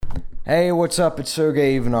Hey, what's up? It's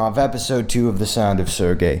Sergey Ivanov, episode 2 of The Sound of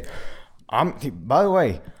Sergey. By the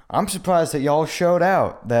way, I'm surprised that y'all showed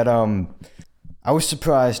out. I was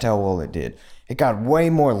surprised how well it did. It got way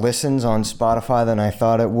more listens on Spotify than I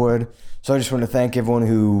thought it would. So I just want to thank everyone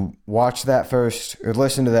who watched that first, or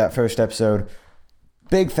listened to that first episode.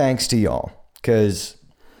 Big thanks to y'all. Because,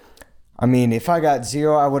 if I got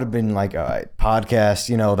 0, I would have been like, all right,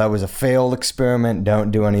 podcast, that was a failed experiment.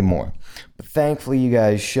 Don't do any more. But thankfully, you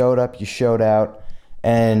guys showed up, you showed out,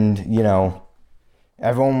 and,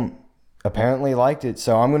 everyone apparently liked it,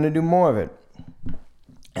 so I'm going to do more of it.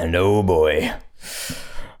 And oh boy.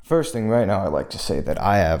 First thing right now, I'd like to say that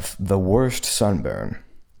I have the worst sunburn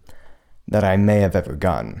that I may have ever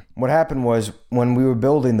gotten. What happened was, when we were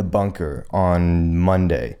building the bunker on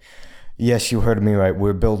Monday, yes, you heard me right,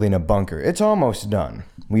 we're building a bunker. It's almost done.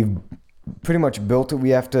 We've pretty much built it. We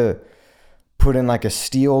have to put in like a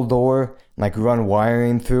steel door, like run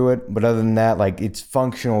wiring through it. But other than that, it's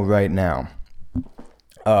functional right now.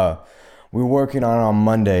 We were working on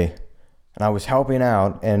Monday, and I was helping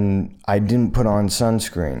out, and I didn't put on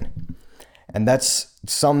sunscreen. And that's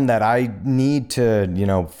something that I need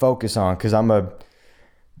to, focus on, because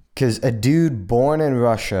a dude born in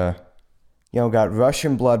Russia, got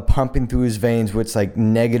Russian blood pumping through his veins with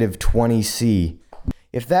negative 20 C.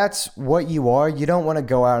 If that's what you are, you don't want to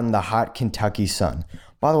go out in the hot Kentucky sun.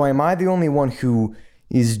 By the way, am I the only one who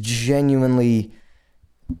is genuinely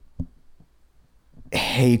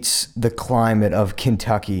hates the climate of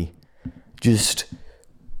Kentucky just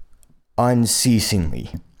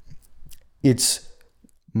unceasingly? It's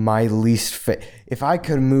my least if I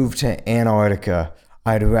could move to Antarctica,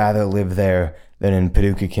 I'd rather live there than in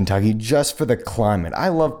Paducah, Kentucky, just for the climate. I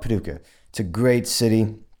love Paducah. It's a great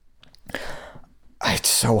city. It's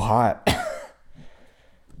so hot.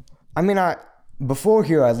 Before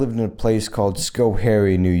here, I lived in a place called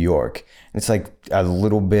Schoharie, New York. It's a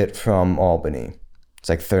little bit from Albany. It's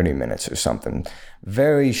 30 minutes or something.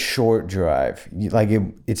 Very short drive.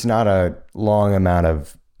 It's not a long amount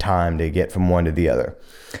of time to get from one to the other.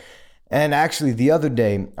 And actually, the other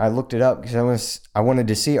day, I looked it up because I wanted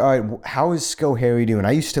to see, all right, how is Schoharie doing?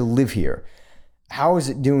 I used to live here. How is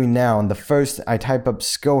it doing now? And I type up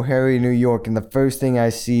Schoharie, New York, and the first thing I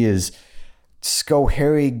see is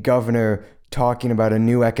Schoharie governor talking about a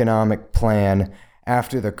new economic plan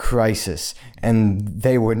after the crisis. And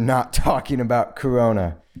they were not talking about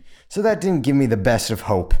Corona. So that didn't give me the best of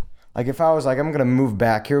hope. If I was I'm going to move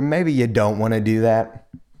back here, maybe you don't want to do that.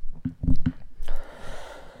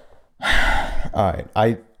 All right,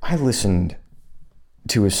 I listened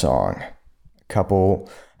to a song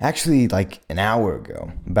an hour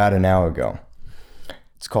ago, about an hour ago.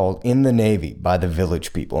 It's called In the Navy by the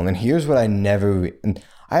Village People. And then here's what I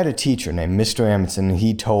had a teacher named Mr. Amundsen, and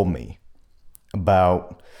he told me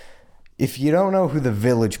about, if you don't know who the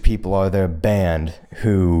Village People are, they're a band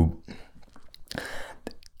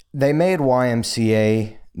they made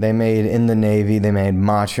YMCA, they made In the Navy, they made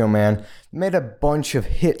Macho Man, made a bunch of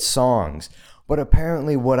hit songs. But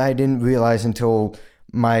apparently what I didn't realize until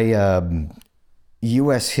my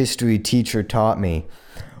U.S. history teacher taught me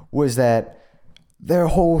was that their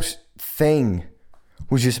whole thing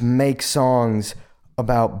was just make songs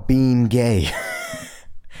about being gay.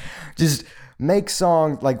 Just make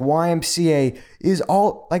songs like YMCA is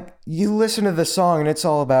all, you listen to the song and it's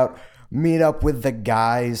all about meet up with the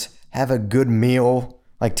guys, have a good meal,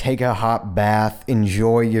 take a hot bath,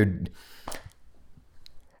 enjoy your...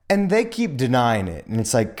 And they keep denying it. And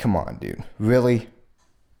it's come on, dude. Really?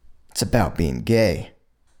 It's about being gay.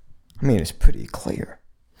 It's pretty clear.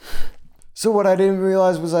 So what I didn't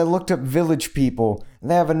realize was I looked up Village People.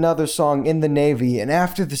 And they have another song, In the Navy. And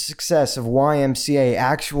after the success of YMCA,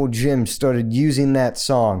 actual gyms started using that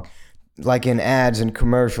song. In ads and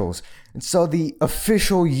commercials. And so the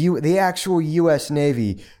actual U.S.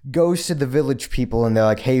 Navy goes to the Village People. And they're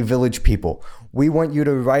like, hey, Village People, we want you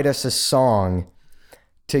to write us a song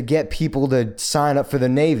to get people to sign up for the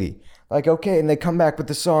Navy. Okay, and they come back with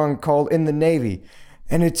the song called In the Navy.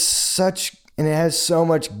 And it has so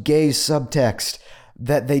much gay subtext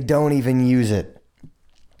that they don't even use it.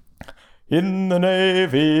 In the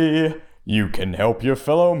Navy, you can help your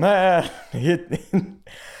fellow man.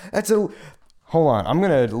 Hold on, I'm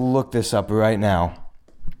going to look this up right now.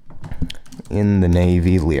 In the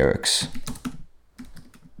Navy lyrics.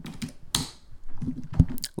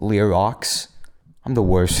 Lyrox? I'm the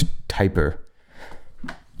worst typer.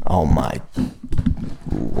 Oh my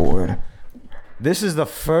Lord. This is the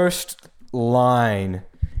first line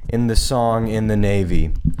in the song In the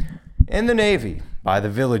Navy. In the Navy by the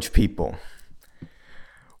Village People.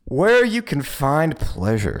 Where you can find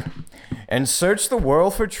pleasure and search the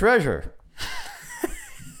world for treasure.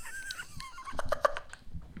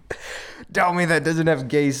 Tell me that doesn't have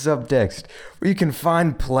gay subtext. Where you can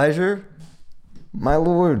find pleasure? My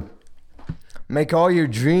lord. Make all your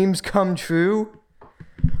dreams come true?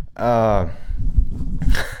 In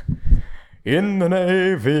the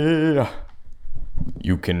Navy,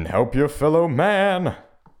 you can help your fellow man.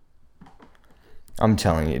 I'm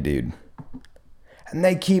telling you, dude. And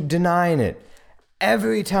they keep denying it.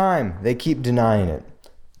 Every time they keep denying it.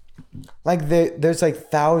 Like there's like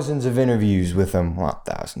thousands of interviews with them. Well,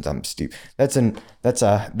 thousands. I'm stupid. That's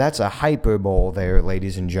a hyperbole there,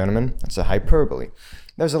 ladies and gentlemen. That's a hyperbole.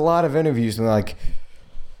 There's a lot of interviews and like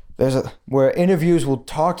where interviews will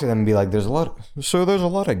talk to them and be like, there's a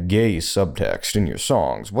lot of gay subtext in your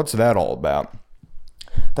songs. What's that all about?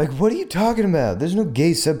 Like, what are you talking about? There's no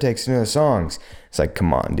gay subtext in the songs. It's like,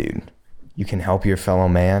 come on, dude. You can help your fellow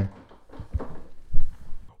man.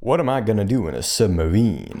 What am I gonna do in a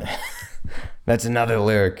submarine? That's another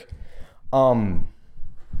lyric. No,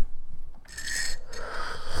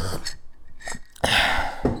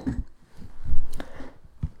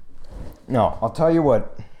 I'll tell you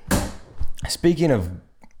what. Speaking of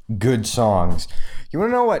good songs, you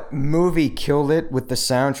wanna know what movie killed it with the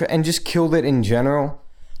soundtrack and just killed it in general?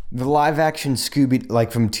 The live action Scooby,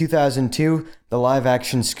 like from 2002, the live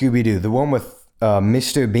action Scooby-Doo, the one with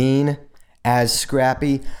Mr. Bean as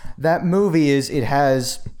Scrappy. That movie it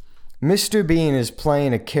has Mr. Bean is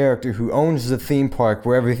playing a character who owns the theme park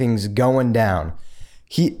where everything's going down.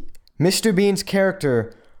 Mr. Bean's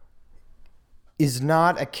character is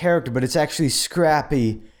not a character, but it's actually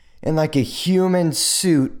Scrappy in like a human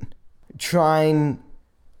suit trying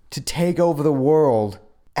to take over the world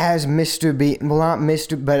as Mr. Bean. Well, not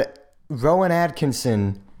Mr. but Rowan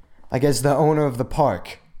Atkinson, like as the owner of the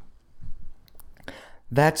park.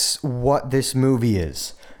 That's what this movie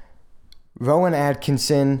is. Rowan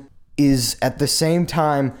Atkinson is at the same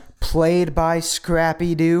time played by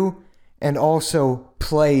Scrappy-Doo and also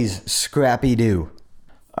plays Scrappy-Doo.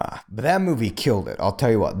 But that movie killed it. I'll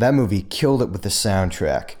tell you what, that movie killed it with the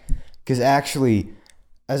soundtrack. Because actually,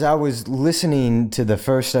 as I was listening to the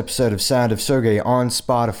first episode of Sound of Sergey on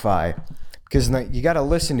Spotify, because you got to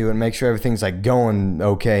listen to it and make sure everything's like going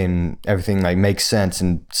okay and everything like makes sense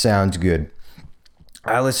and sounds good.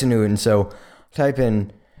 I listen to it, and so type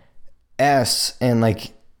in S, and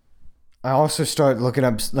like I also start looking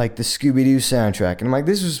up like the Scooby-Doo soundtrack, and I'm like,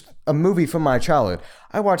 this was a movie from my childhood.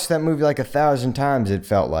 I watched that movie like 1,000 times. It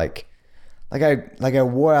felt like I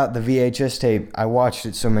wore out the VHS tape. I watched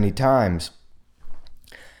it so many times.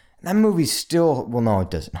 That movie still, well, no,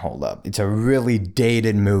 it doesn't hold up. It's a really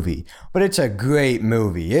dated movie, but it's a great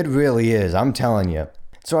movie. It really is. I'm telling you.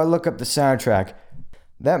 So I look up the soundtrack.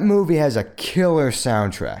 That movie has a killer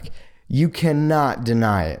soundtrack. You cannot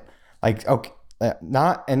deny it. Like, okay,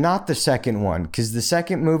 not the second one, because the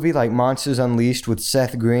second movie, like Monsters Unleashed with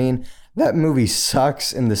Seth Green, that movie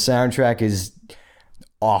sucks and the soundtrack is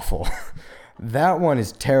awful. That one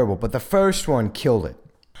is terrible, but the first one killed it.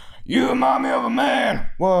 You remind me of a man.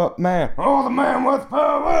 What man? Oh, the man with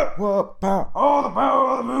power. What power? Oh, the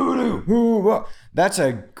power of the voodoo. Ooh, what? That's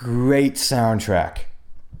a great soundtrack.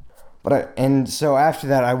 And so after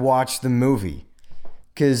that, I watched the movie.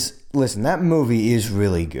 Because, listen, that movie is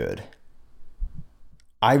really good.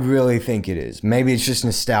 I really think it is. Maybe it's just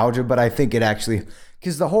nostalgia, but I think it actually...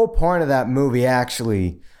 Because the whole point of that movie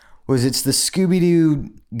actually was it's the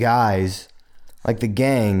Scooby-Doo guys, like the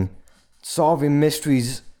gang, solving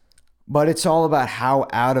mysteries, but it's all about how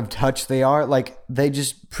out of touch they are. Like, they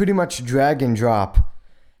just pretty much drag and drop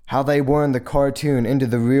how they were in the cartoon into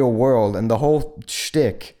the real world, and the whole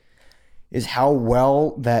shtick is how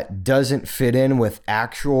well that doesn't fit in with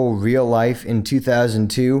actual real life in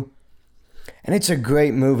 2002. And it's a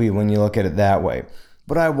great movie when you look at it that way.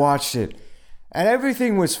 But I watched it, and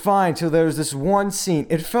everything was fine till there was this one scene.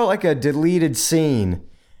 It felt like a deleted scene.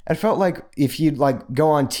 It felt like if you'd like go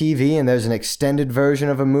on TV and there's an extended version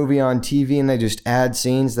of a movie on TV and they just add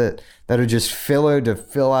scenes that are just filler to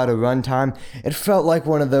fill out a runtime. It felt like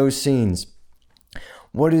one of those scenes.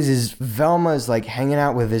 What is Velma is like hanging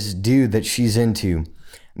out with this dude that she's into.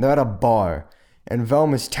 And they're at a bar. And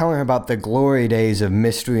Velma's telling her about the glory days of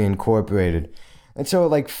Mystery Incorporated. And so it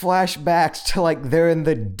like flashbacks to like they're in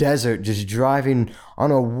the desert just driving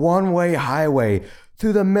on a one-way highway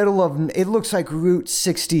through the middle of, it looks like Route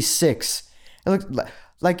 66.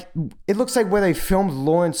 It looks like where they filmed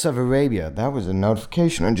Lawrence of Arabia. That was a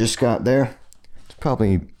notification I just got there. It's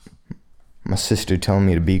probably my sister telling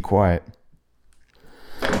me to be quiet.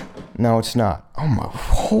 No, it's not. Oh my,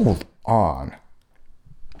 hold on.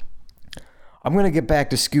 I'm going to get back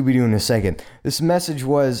to Scooby-Doo in a second. This message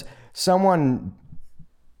was, someone,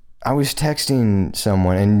 I was texting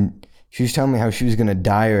someone and she was telling me how she was going to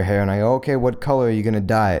dye her hair. And I go, okay, what color are you going to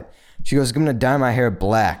dye it? She goes, I'm going to dye my hair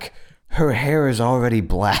black. Her hair is already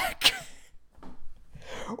black.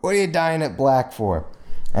 What are you dyeing it black for?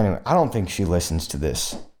 Anyway, I don't think she listens to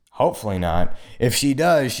this. Hopefully not. If she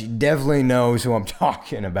does, she definitely knows who I'm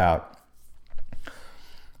talking about.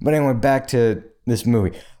 But anyway, back to this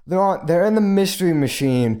movie. They're in the Mystery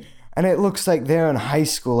Machine, and it looks like they're in high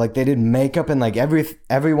school. Like they did makeup, and like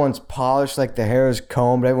everyone's polished, like the hair is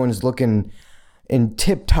combed, everyone's looking in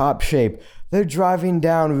tip-top shape. They're driving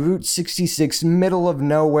down Route 66, middle of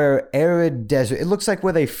nowhere, arid desert. It looks like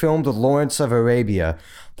where they filmed Lawrence of Arabia.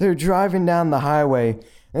 They're driving down the highway,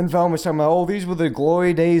 and Velma's talking about, oh, these were the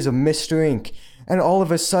glory days of Mr. Inc. And all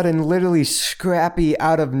of a sudden, literally Scrappy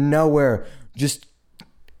out of nowhere just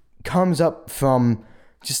comes up from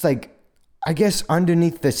just like, I guess,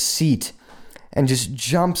 underneath the seat and just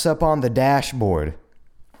jumps up on the dashboard.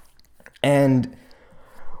 And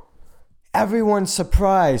everyone's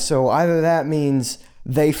surprised. So either that means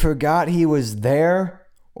they forgot he was there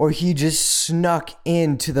or he just snuck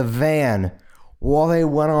into the van while they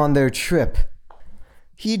went on their trip.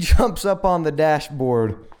 He jumps up on the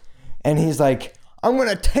dashboard and he's like, I'm going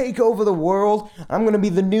to take over the world. I'm going to be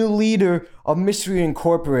the new leader of Mystery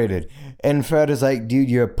Incorporated. And Fred is like, dude,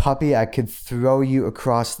 you're a puppy. I could throw you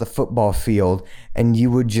across the football field and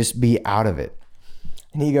you would just be out of it.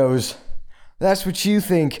 And he goes, that's what you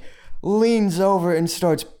think. Leans over and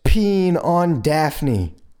starts peeing on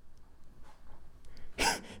Daphne.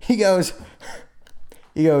 He goes,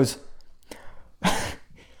 I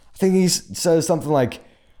think he says something like,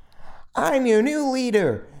 I'm your new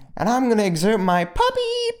leader, and I'm going to exert my puppy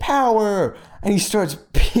power. And he starts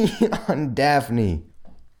peeing on Daphne.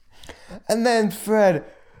 And then Fred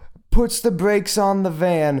puts the brakes on the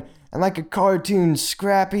van, and like a cartoon,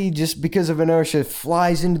 Scrappy, just because of inertia,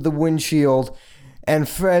 flies into the windshield. And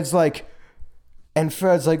Fred's like,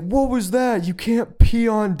 what was that? You can't pee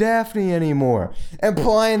on Daphne anymore.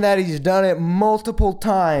 Implying that he's done it multiple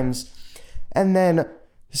times. And then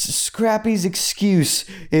Scrappy's excuse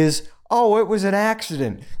is, oh, it was an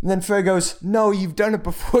accident. And then Fred goes, no, you've done it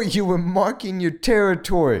before. You were marking your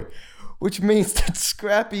territory. Which means that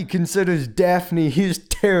Scrappy considers Daphne his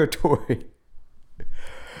territory.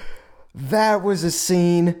 That was a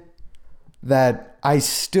scene that I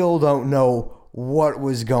still don't know what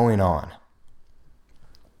was going on.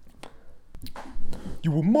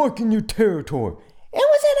 You were marking your territory. It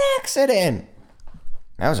was an accident.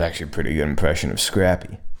 That was actually a pretty good impression of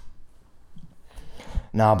Scrappy.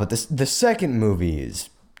 Nah, but the second movie is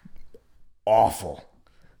awful.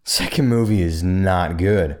 Second movie is not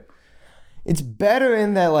good. It's better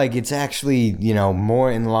in that, like, it's actually, more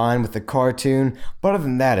in line with the cartoon. But other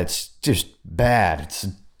than that, it's just bad. It's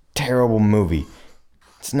a terrible movie.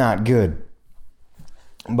 It's not good.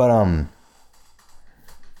 But,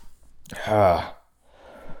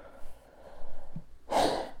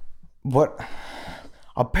 what?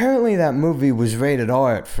 Apparently that movie was rated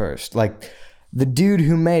R at first. Like, the dude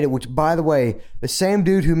who made it, which, by the way, the same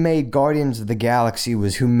dude who made Guardians of the Galaxy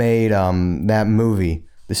was who made that movie,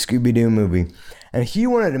 the Scooby-Doo movie. And he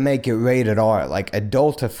wanted to make it rated R, like,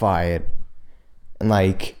 adultify it, and,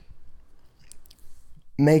 like,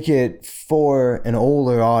 make it for an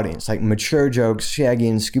older audience. Like, mature jokes, Shaggy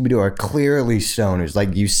and Scooby-Doo are clearly stoners.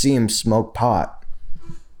 Like, you see him smoke pot.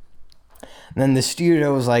 And then the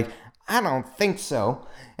studio was like, I don't think so.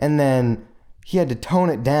 And then he had to tone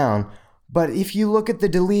it down. But if you look at the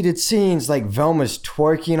deleted scenes, like Velma's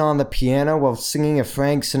twerking on the piano while singing a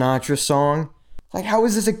Frank Sinatra song, like, how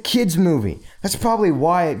is this a kid's movie? That's probably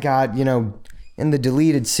why it got, in the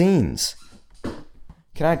deleted scenes.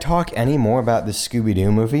 Can I talk any more about this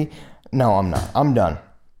Scooby-Doo movie? No, I'm not. I'm done.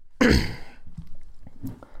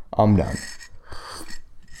 I'm done.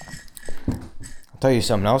 I'll tell you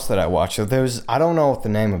something else that I watched. I don't know what the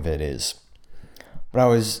name of it is,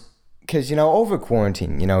 but because, over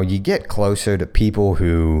quarantine, you get closer to people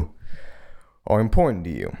who are important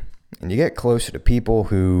to you. And you get closer to people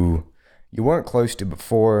who you weren't close to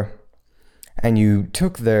before. And you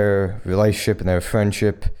took their relationship and their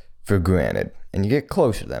friendship for granted. And you get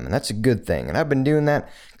closer to them. And that's a good thing. And I've been doing that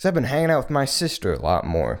because I've been hanging out with my sister a lot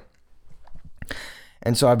more.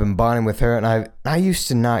 And so I've been bonding with her. And I used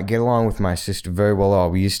to not get along with my sister very well at all.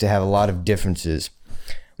 We used to have a lot of differences.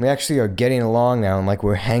 We actually are getting along now and like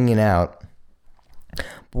we're hanging out. But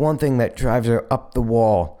one thing that drives her up the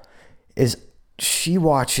wall is she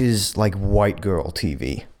watches like white girl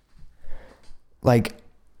TV. Like,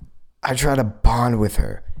 I try to bond with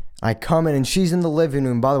her. I come in and she's in the living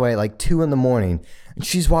room, by the way, at like 2 a.m. And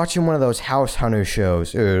she's watching one of those house hunter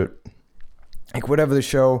shows, or like whatever the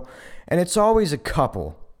show. And it's always a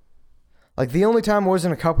couple. Like the only time it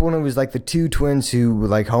wasn't a couple when it was like the two twins who were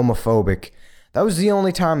like homophobic. That was the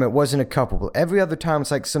only time it wasn't a couple. But every other time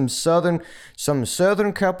it's like some southern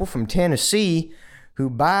couple from Tennessee who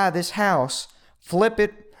buy this house, flip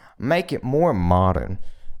it, make it more modern.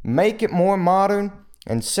 Make it more modern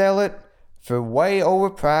and sell it for way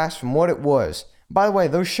overpriced from what it was. By the way,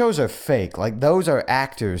 those shows are fake. Like, those are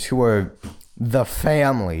actors who are the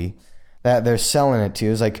family that they're selling it to.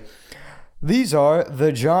 It's like, these are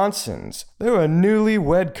the Johnsons. They're a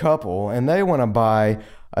newlywed couple, and they want to buy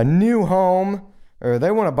a new home, or they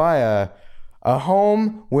want to buy a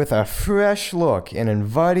home with a fresh look and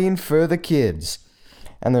inviting for the kids.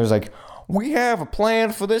 And there's like, we have a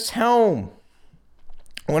plan for this home.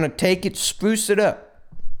 I want to take it, spruce it up.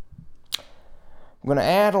 I'm going to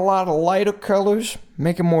add a lot of lighter colors,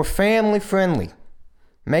 make it more family friendly,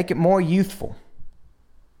 make it more youthful,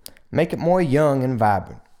 make it more young and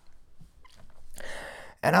vibrant.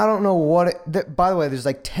 And I don't know by the way, there's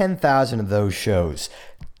like 10,000 of those shows.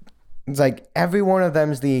 It's like every one of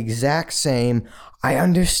them is the exact same. I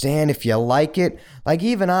understand if you like it. Like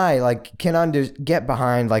even I like can get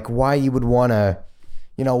behind like why you would want to,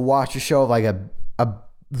 watch a show of like a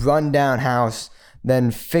rundown house,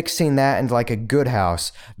 then fixing that into like a good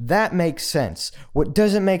house. That makes sense. What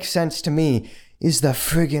doesn't make sense to me is the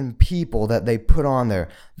friggin' people that they put on there.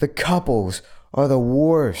 The couples are the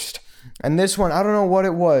worst. And this one, I don't know what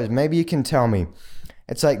it was. Maybe you can tell me.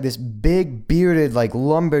 It's like this big bearded like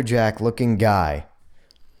lumberjack looking guy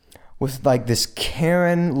with like this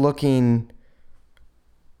Karen looking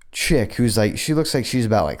chick who's like, she looks like she's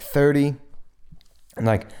about like 30. And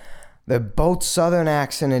like, they're both southern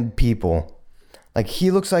accented people. Like,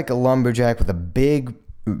 he looks like a lumberjack with a big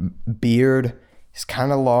beard. He's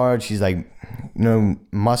kind of large. He's like,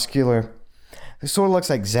 muscular. He sort of looks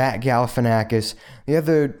like Zach Galifianakis. The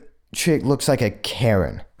other chick looks like a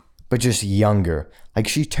Karen, but just younger. Like,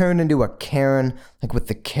 she turned into a Karen, like with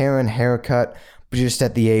the Karen haircut, but just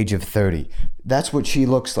at the age of 30. That's what she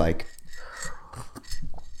looks like.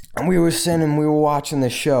 And we were watching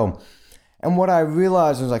this show. And what I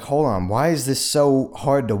realized was like, hold on, why is this so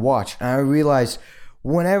hard to watch? And I realized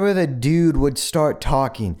whenever the dude would start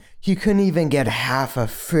talking, he couldn't even get half a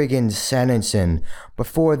friggin' sentence in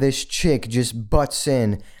before this chick just butts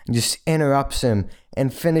in and just interrupts him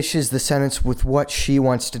and finishes the sentence with what she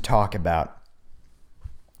wants to talk about.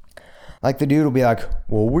 Like the dude will be like,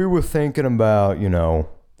 well, we were thinking about,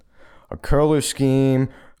 a color scheme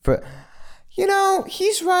for...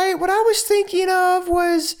 he's right. What I was thinking of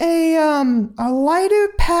was a lighter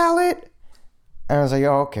palette. And I was like,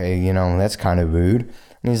 oh, okay, that's kind of rude.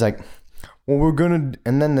 And he's like, well,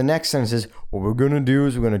 and then the next sentence is, what we're going to do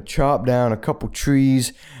is we're going to chop down a couple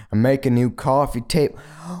trees and make a new coffee table.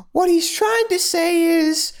 What he's trying to say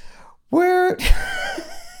is, by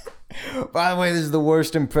the way, this is the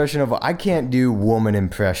worst impression I can't do woman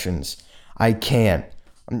impressions. I can't.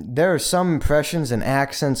 There are some impressions and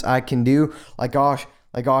accents I can do, like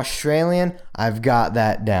Australian, I've got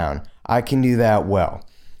that down. I can do that well.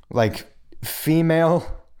 Like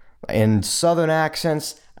female and southern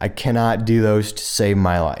accents, I cannot do those to save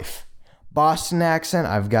my life. Boston accent,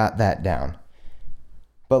 I've got that down.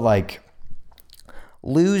 But like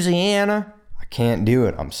Louisiana, I can't do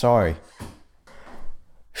it. I'm sorry.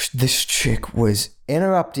 This chick was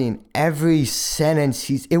interrupting every sentence.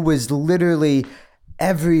 It was literally...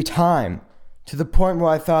 every time, to the point where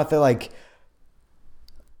I thought that, like,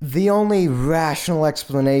 the only rational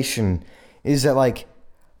explanation is that, like,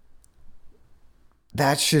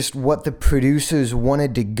 that's just what the producers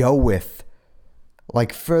wanted to go with,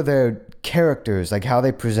 like, for their characters, like, how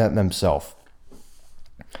they present themselves.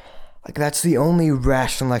 Like, that's the only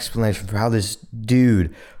rational explanation for how this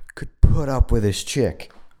dude could put up with this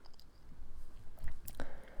chick.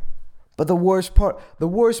 But the worst part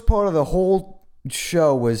of the whole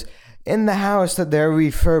show was in the house that they're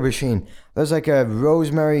refurbishing. There's like a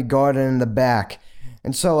rosemary garden in the back.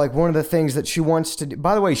 And so like one of the things that she wants to do,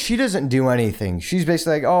 by the way, she doesn't do anything. She's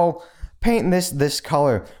basically like, oh, paint this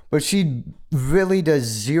color. But she really does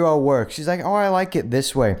zero work. She's like, oh, I like it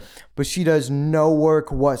this way. But she does no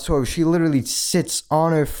work whatsoever. She literally sits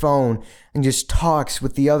on her phone and just talks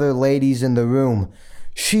with the other ladies in the room.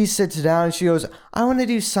 She sits down and she goes, I want to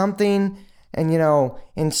do something, and,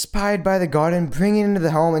 inspired by the garden, bring it into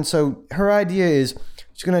the home. And so her idea is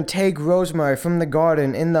she's going to take rosemary from the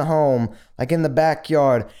garden in the home, like in the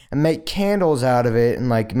backyard, and make candles out of it and,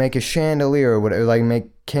 like, make a chandelier or whatever, like,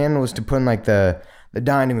 make candles to put in, like, the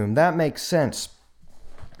dining room. That makes sense.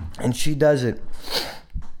 And she does it.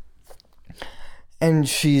 And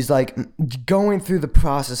she's like going through the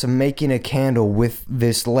process of making a candle with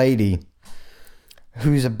this lady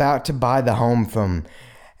who's about to buy the home from.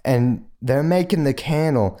 And they're making the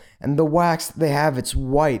candle, and the wax that they have, it's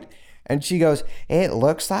white. And she goes, "It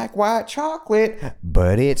looks like white chocolate,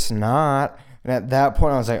 but it's not." And at that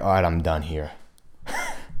point, I was like, all right, I'm done here.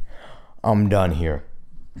 I'm done here.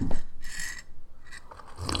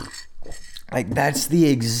 Like, that's the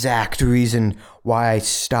exact reason why I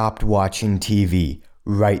stopped watching TV.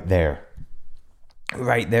 Right there.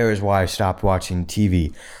 Right there is why I stopped watching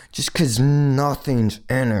TV. Just because nothing's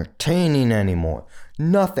entertaining anymore.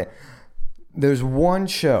 Nothing. There's one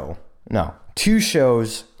show. No, two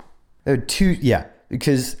shows. There are two, yeah.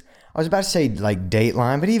 Because I was about to say, like,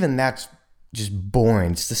 Dateline, but even that's just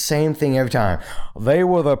boring. It's the same thing every time. They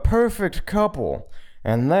were the perfect couple.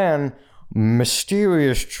 And then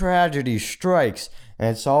mysterious tragedy strikes, and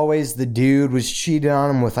it's always the dude was cheating on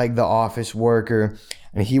him with like the office worker,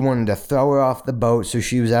 and he wanted to throw her off the boat, so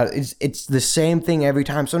she was out. It's the same thing every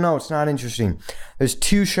time. So no, it's not interesting. There's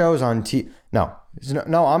two shows on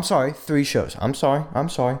I'm sorry, three shows. I'm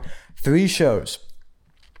sorry. Three shows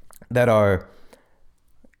that are,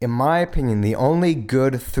 in my opinion, the only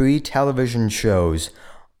good three television shows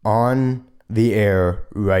on the air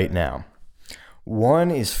right now. One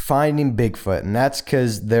is Finding Bigfoot, and that's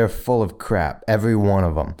because they're full of crap, every one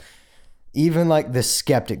of them. Even like the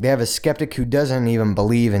skeptic. They have a skeptic who doesn't even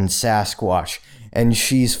believe in Sasquatch, and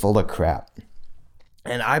she's full of crap.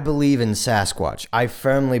 And I believe in Sasquatch. I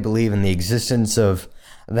firmly believe in the existence of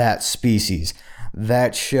that species.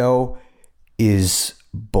 That show is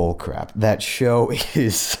bullcrap. That show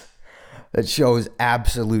is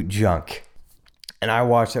absolute junk. And I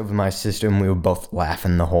watched it with my sister, and we were both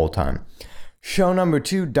laughing the whole time. Show number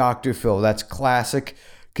 2, Dr. Phil. That's classic,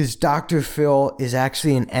 because Dr. Phil is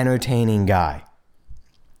actually an entertaining guy.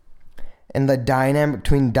 And the dynamic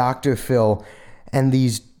between Dr. Phil and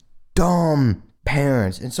these dumb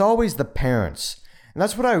parents, it's always the parents. And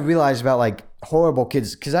that's what I realized about like horrible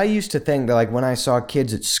kids, because I used to think that like when I saw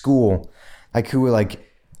kids at school, like who were like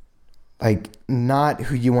not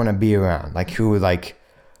who you want to be around, like who were like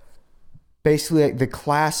basically like the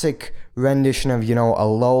classic rendition of, you know, a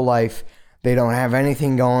low life. They don't have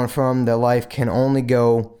anything going for them. Their life can only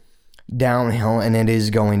go downhill, and it is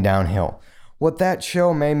going downhill. What that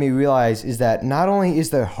show made me realize is that not only is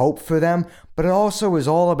there hope for them, but it also is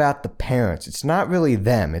all about the parents. It's not really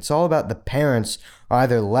them. It's all about the parents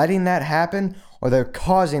either letting that happen or they're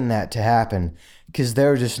causing that to happen because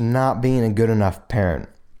they're just not being a good enough parent.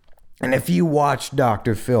 And if you watch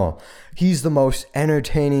Dr. Phil, he's the most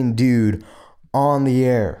entertaining dude on the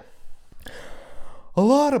air. A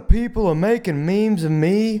lot of people are making memes of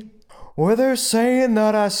me where they're saying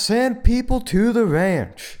that I sent people to the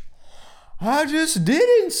ranch. I just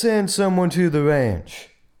didn't send someone to the ranch.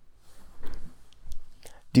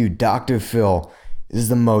 Dude, Dr. Phil is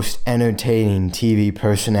the most entertaining TV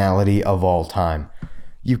personality of all time.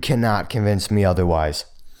 You cannot convince me otherwise.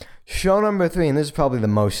 Show number 3, and this is probably the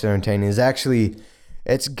most entertaining,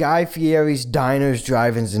 it's Guy Fieri's Diners,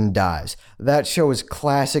 Drive-Ins, and Dives. That show is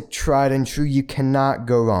classic, tried and true. You cannot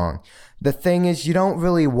go wrong. The thing is, you don't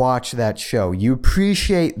really watch that show. You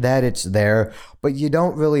appreciate that it's there, but you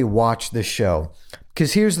don't really watch the show.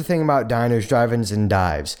 Because here's the thing about Diners, Drive-Ins, and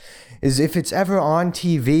Dives, is if it's ever on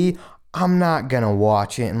TV, I'm not going to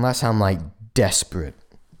watch it unless I'm, like, desperate.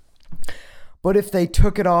 But if they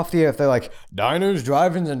took it off the air, if they're like, Diners,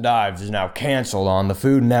 Drive-Ins, and Dives is now canceled on the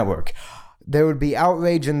Food Network, there would be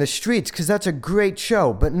outrage in the streets because that's a great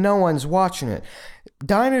show, but no one's watching it.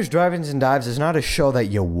 Diners, Drive-Ins, and Dives is not a show that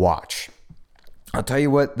you watch. I'll tell you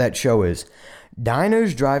what that show is.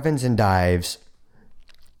 Diners, Drive-Ins, and Dives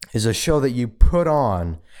is a show that you put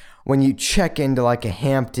on when you check into like a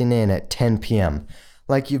Hampton Inn at 10 p.m.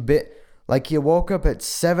 Like you woke up at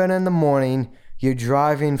 7 in the morning, you're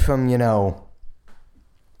driving from,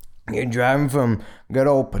 good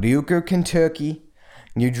old Paducah, Kentucky.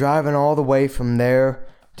 You're driving all the way from there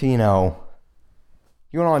to, you went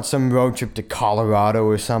on some road trip to Colorado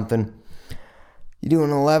or something. You do an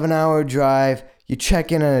 11-hour drive. You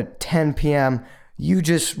check in at 10 p.m. You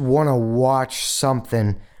just want to watch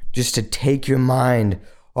something just to take your mind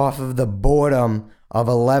off of the boredom of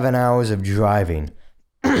 11 hours of driving.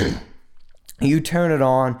 You turn it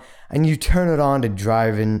on, and you turn it on to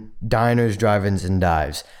Diners, Drive-Ins, and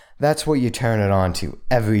Dives. That's what you turn it on to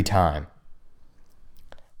every time.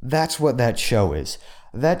 That's what that show is.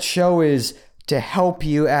 That show is to help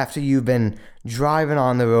you after you've been driving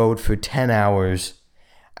on the road for 10 hours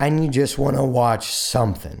and you just want to watch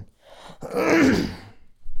something.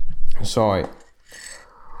 Sorry.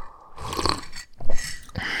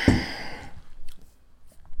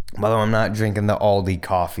 Although I'm not drinking the Aldi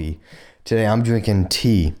coffee. Today I'm drinking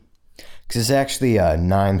tea. Because it's actually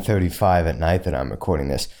 9:35 at night that I'm recording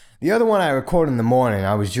this. The other one I record in the morning,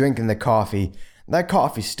 I was drinking the coffee. That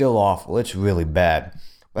coffee's still awful. It's really bad.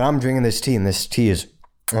 But I'm drinking this tea, and this tea is,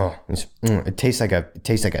 it tastes like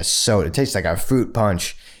a soda. It tastes like a fruit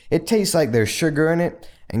punch. It tastes like there's sugar in it.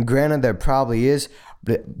 And granted, there probably is.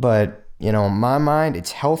 But in my mind,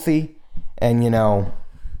 it's healthy. And,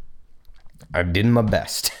 I did my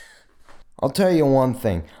best. I'll tell you one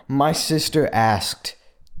thing. My sister asked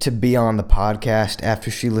to be on the podcast after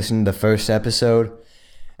she listened to the first episode.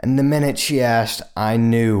 And the minute she asked, I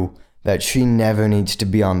knew that she never needs to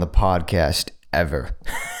be on the podcast ever.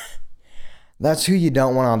 That's who you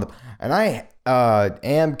don't want on the... And I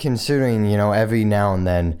am considering, every now and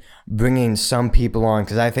then bringing some people on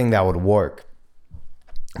because I think that would work.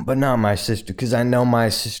 But not my sister, because I know my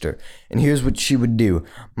sister. And here's what she would do.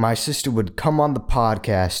 My sister would come on the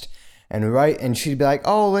podcast and she'd be like,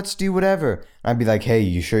 oh, let's do whatever. I'd be like, hey,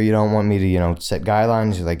 you sure you don't want me to, set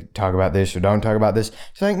guidelines or talk about this or don't talk about this?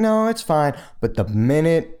 She's like, no, it's fine. But the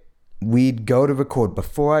minute we'd go to record,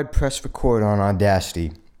 before I'd press record on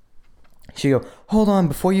Audacity, she'd go, hold on,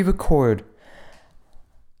 before you record,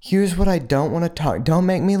 here's what I don't want to talk. Don't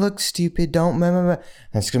make me look stupid. Don't. Blah, blah, blah.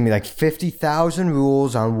 And it's going to be 50,000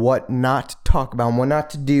 rules on what not to talk about and what not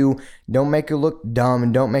to do. Don't make her look dumb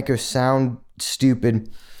and don't make her sound stupid.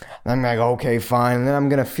 And I'm like, okay, fine. And then I'm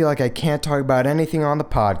going to feel like I can't talk about anything on the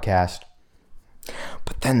podcast.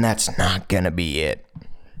 But then that's not going to be it.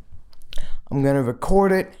 I'm going to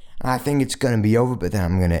record it. And I think it's going to be over. But then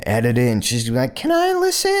I'm going to edit it. And she's like, can I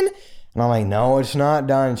listen? And I'm like, no, it's not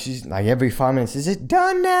done. And she's like, every 5 minutes, is it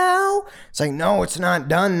done now? It's like, no, it's not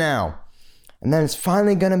done now. And then it's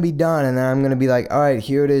finally going to be done. And then I'm going to be like, all right,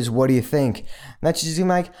 here it is. What do you think? And then she's going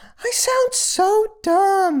to be like, I sound so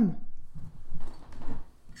dumb.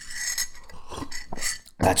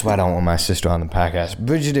 That's why I don't want my sister on the podcast.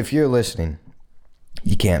 Bridget, if you're listening,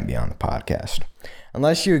 you can't be on the podcast.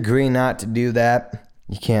 Unless you agree not to do that,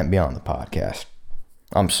 you can't be on the podcast.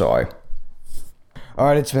 I'm sorry. All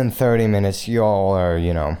right, it's been 30 minutes. Y'all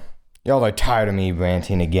are tired of me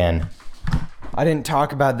ranting again. I didn't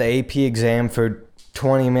talk about the AP exam for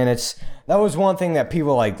 20 minutes. That was one thing that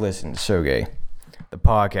people listen, Sergey. The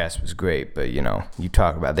podcast was great, but, you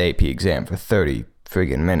talk about the AP exam for 30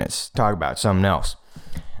 friggin' minutes. Talk about something else.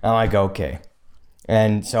 I'm like, okay.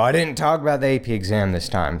 And so I didn't talk about the AP exam this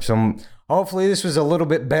time. So hopefully this was a little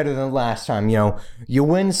bit better than last time. You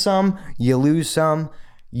win some, you lose some,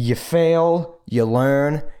 you fail, you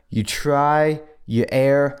learn, you try, you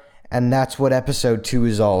err, and that's what episode 2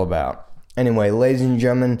 is all about. Anyway, ladies and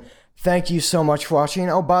gentlemen, thank you so much for watching.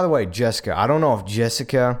 Oh, by the way, Jessica, I don't know if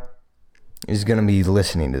Jessica is going to be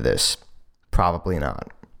listening to this. Probably not.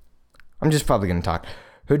 I'm just probably going to talk.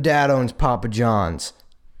 Her dad owns Papa John's.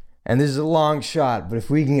 And this is a long shot, but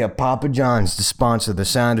if we can get Papa John's to sponsor The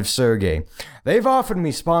Sound of Sergey. They've offered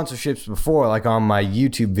me sponsorships before, on my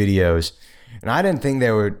YouTube videos. And I didn't think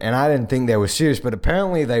they were serious, but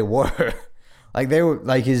apparently they were. They were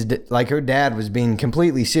her dad was being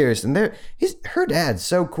completely serious, and her dad's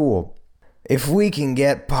so cool. If we can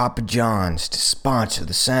get Papa John's to sponsor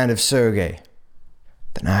The Sound of Sergey,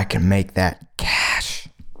 then I can make that cash.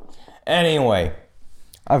 Anyway,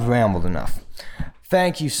 I've rambled enough.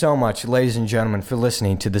 Thank you so much, ladies and gentlemen, for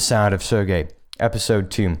listening to The Sound of Sergey, episode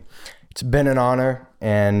 2. It's been an honor,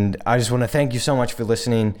 and I just want to thank you so much for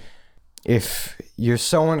listening. If you're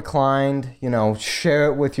so inclined, share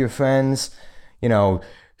it with your friends,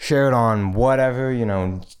 share it on whatever,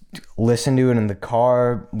 listen to it in the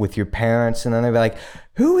car with your parents, and then they'll be like,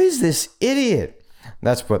 who is this idiot?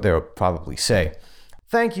 That's what they'll probably say.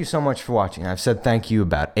 Thank you so much for watching. I've said thank you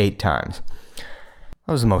about 8 times.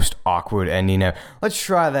 That was the most awkward ending ever. Let's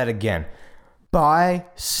try that again. Bye,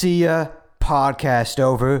 see ya, podcast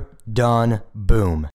over, done, boom.